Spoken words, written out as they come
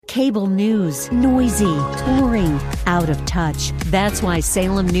Cable news, noisy, boring, out of touch. That's why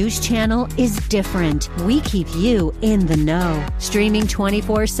Salem News Channel is different. We keep you in the know. Streaming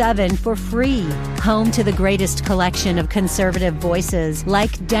 24/7 for free. Home to the greatest collection of conservative voices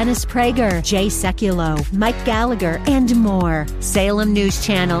like Dennis Prager, Jay Sekulow, Mike Gallagher, and more. Salem News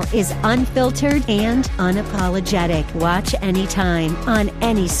Channel is unfiltered and unapologetic. Watch anytime, on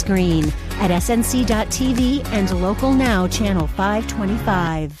any screen, at snc.tv and Local Now Channel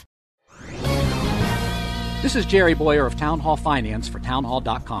 525. This is Jerry Bowyer of Town Hall Finance for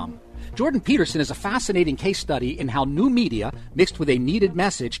townhall.com. Jordan Peterson is a fascinating case study in how new media mixed with a needed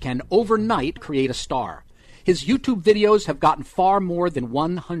message can overnight create a star. His YouTube videos have gotten far more than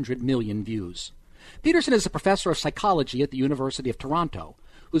 100 million views. Peterson is a professor of psychology at the University of Toronto,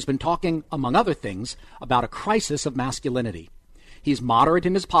 who's been talking, among other things, about a crisis of masculinity. He's moderate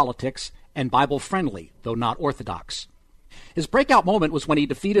in his politics and Bible-friendly, though not orthodox. His breakout moment was when he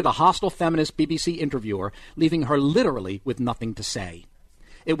defeated a hostile feminist BBC interviewer, leaving her literally with nothing to say.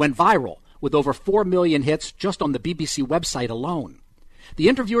 It went viral, with over 4 million hits just on the BBC website alone. The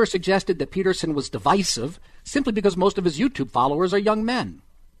interviewer suggested that Peterson was divisive simply because most of his YouTube followers are young men.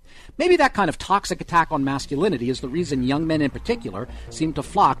 Maybe that kind of toxic attack on masculinity is the reason young men in particular seem to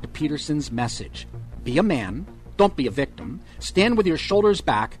flock to Peterson's message. Be a man, don't be a victim, stand with your shoulders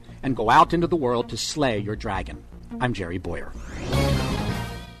back, and go out into the world to slay your dragon. I'm Jerry Bowyer.